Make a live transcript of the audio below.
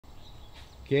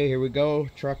Okay, here we go.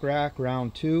 Truck rack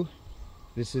round 2.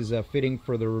 This is a fitting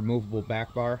for the removable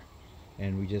back bar,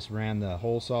 and we just ran the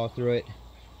hole saw through it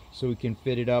so we can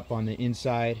fit it up on the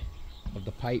inside of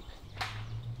the pipe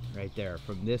right there,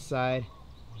 from this side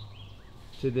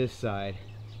to this side,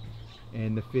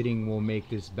 and the fitting will make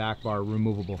this back bar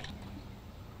removable.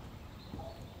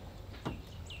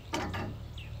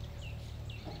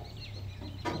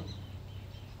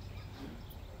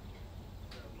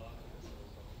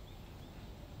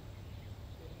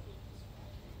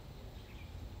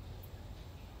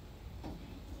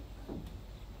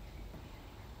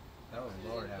 Oh,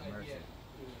 Lord have mercy.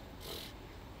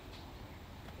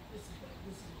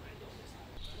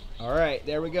 All right,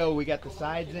 there we go. We got the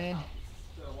sides in.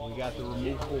 We got the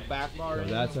removable back bar. So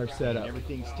that's our setup.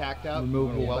 Everything's tacked up.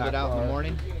 Removable, weld it out in the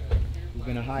morning. We're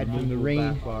gonna hide from the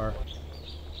rain. Bar.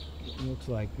 It looks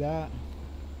like that.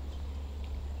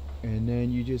 And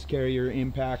then you just carry your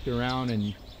impact around,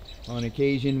 and on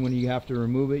occasion when you have to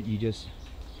remove it, you just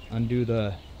undo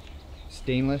the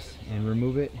stainless and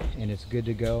remove it, and it's good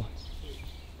to go.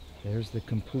 There's the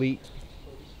complete.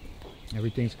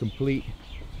 Everything's complete.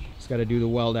 Just got to do the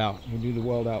weld out. We'll do the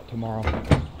weld out tomorrow.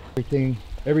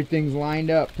 Everything's lined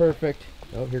up perfect.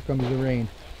 Oh, here comes the rain.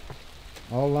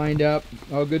 All lined up,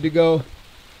 all good to go.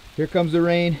 Here comes the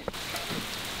rain.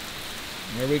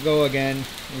 There we go again.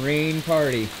 Rain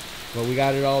party. But we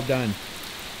got it all done.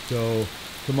 So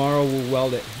tomorrow we'll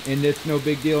weld it. And it's no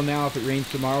big deal now. If it rains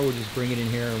tomorrow, we'll just bring it in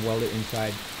here and weld it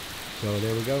inside. So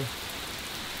there we go.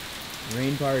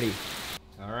 Rain party.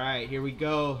 All right, here we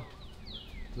go.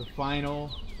 The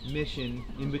final mission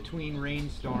in between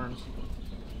rainstorms.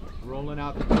 Rolling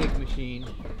out the TIG machine.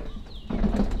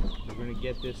 We're gonna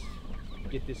get this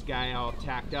guy all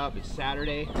tacked up. It's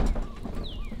Saturday.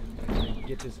 We're gonna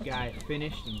get this guy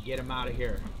finished and get him out of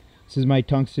here. This is my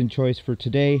tungsten choice for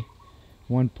today.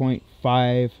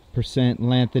 1.5%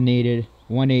 lanthanated,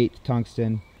 1/8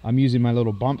 tungsten. I'm using my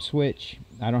little bump switch.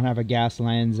 I don't have a gas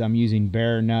lens. I'm using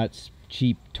bare nuts,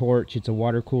 cheap torch. It's a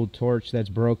water-cooled torch that's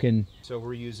broken. So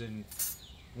we're using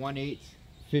 1/8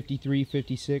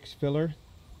 53-56 filler.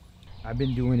 I've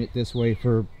been doing it this way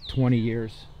for 20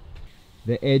 years.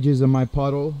 The edges of my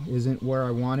puddle isn't where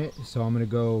I want it, so I'm gonna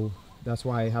go, that's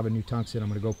why I have a new tungsten. I'm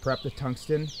gonna go prep the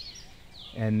tungsten,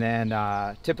 and then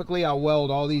typically I'll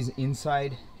weld all these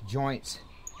inside joints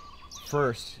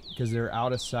first because they're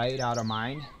out of sight, out of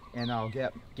mind, and I'll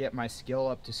get my skill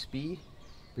up to speed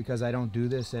because I don't do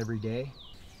this every day.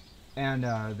 And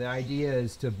the idea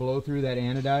is to blow through that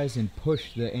anodized and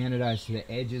push the anodized to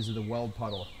the edges of the weld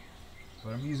puddle.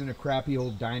 But I'm using a crappy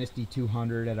old Dynasty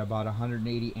 200 at about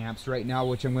 180 amps right now,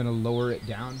 which I'm going to lower it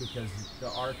down because the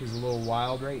arc is a little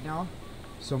wild right now.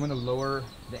 So I'm going to lower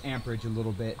the amperage a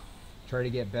little bit, try to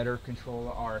get better control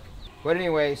of arc. But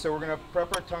anyway, so we're going to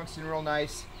prep our tungsten real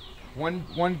nice.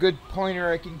 One good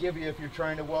pointer I can give you if you're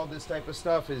trying to weld this type of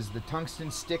stuff is the tungsten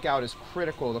stick out is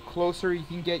critical. The closer you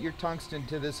can get your tungsten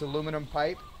to this aluminum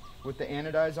pipe with the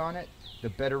anodize on it, the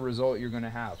better result you're going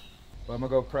to have. But I'm going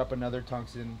to go prep another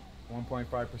tungsten,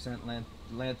 1.5%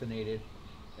 lanthanated,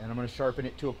 and I'm going to sharpen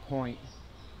it to a point,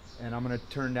 and I'm going to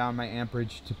turn down my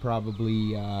amperage to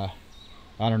probably I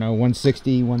don't know,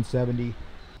 160, 170.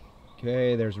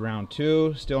 Okay, there's round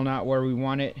 2. Still not where we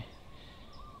want it.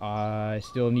 I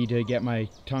still need to get my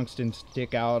tungsten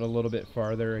stick out a little bit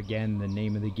farther. Again, the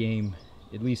name of the game,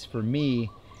 at least for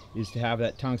me, is to have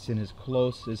that tungsten as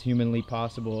close as humanly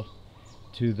possible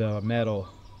to the metal.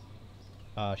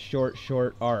 Short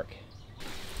arc.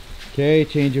 Okay,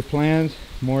 change of plans,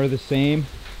 more of the same.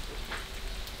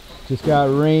 Just got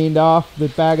rained off the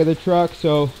back of the truck,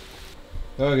 so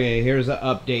okay, here's the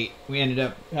update. We ended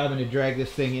up having to drag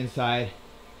this thing inside.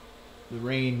 The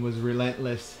rain was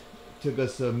relentless. It took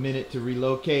us a minute to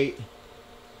relocate,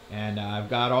 and I've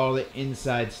got all the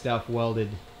inside stuff welded.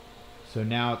 So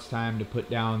now it's time to put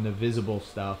down the visible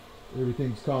stuff.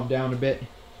 Everything's calmed down a bit,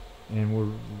 and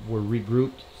we're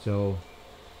regrouped, so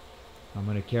I'm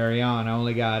gonna carry on. I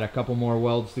only got a couple more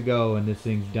welds to go and this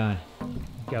thing's done.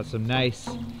 Got some nice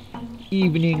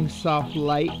evening soft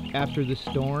light after the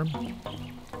storm.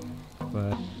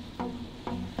 But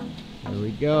there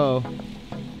we go.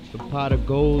 The pot of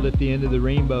gold at the end of the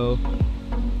rainbow.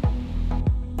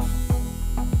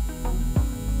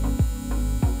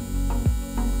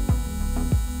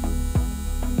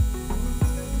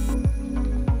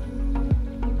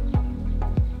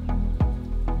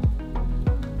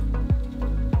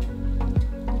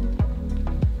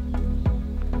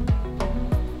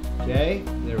 Okay,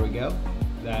 there we go.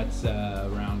 That's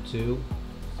round 2.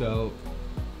 So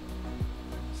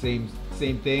same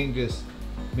thing, just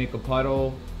make a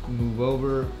puddle, move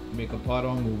over, make a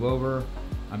puddle, move over,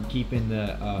 I'm keeping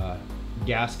the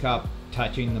gas cup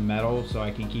touching the metal so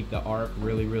I can keep the arc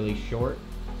really, really short,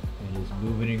 and just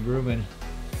moving and grooving.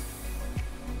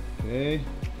 Okay,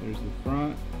 there's the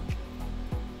front.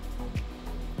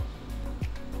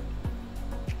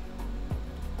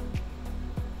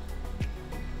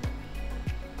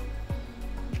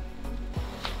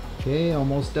 Okay,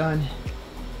 almost done.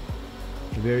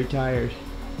 I'm very tired.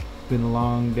 It's been a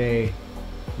long day.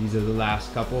 These are the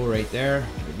last couple right there.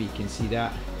 Maybe you can see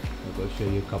that. I'll go show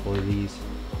you a couple of these.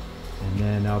 And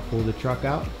then I'll pull the truck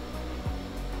out.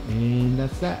 And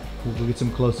that's that. We'll get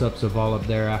some close-ups of all up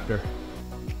there after.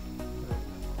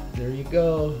 There you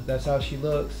go. That's how she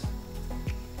looks.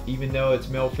 Even though it's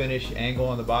mill finish angle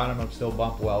on the bottom, I'm still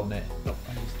bump welding it. Oh,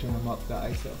 I just turn them up the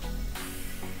ISO.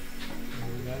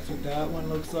 And that's what that one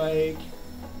looks like.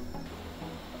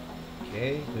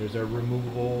 Okay, there's our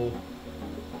removable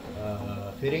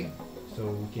fitting. So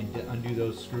we can undo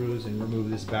those screws and remove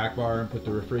this back bar and put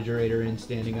the refrigerator in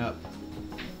standing up.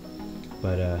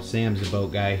 But Sam's a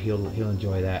boat guy, he'll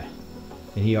enjoy that.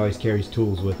 And he always carries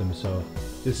tools with him, so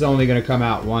this is only gonna come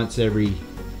out once every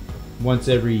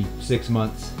 6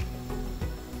 months.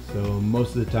 So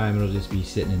most of the time it'll just be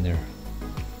sitting in there.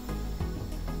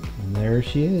 And there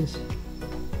she is.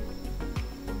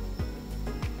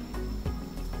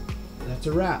 That's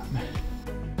a wrap.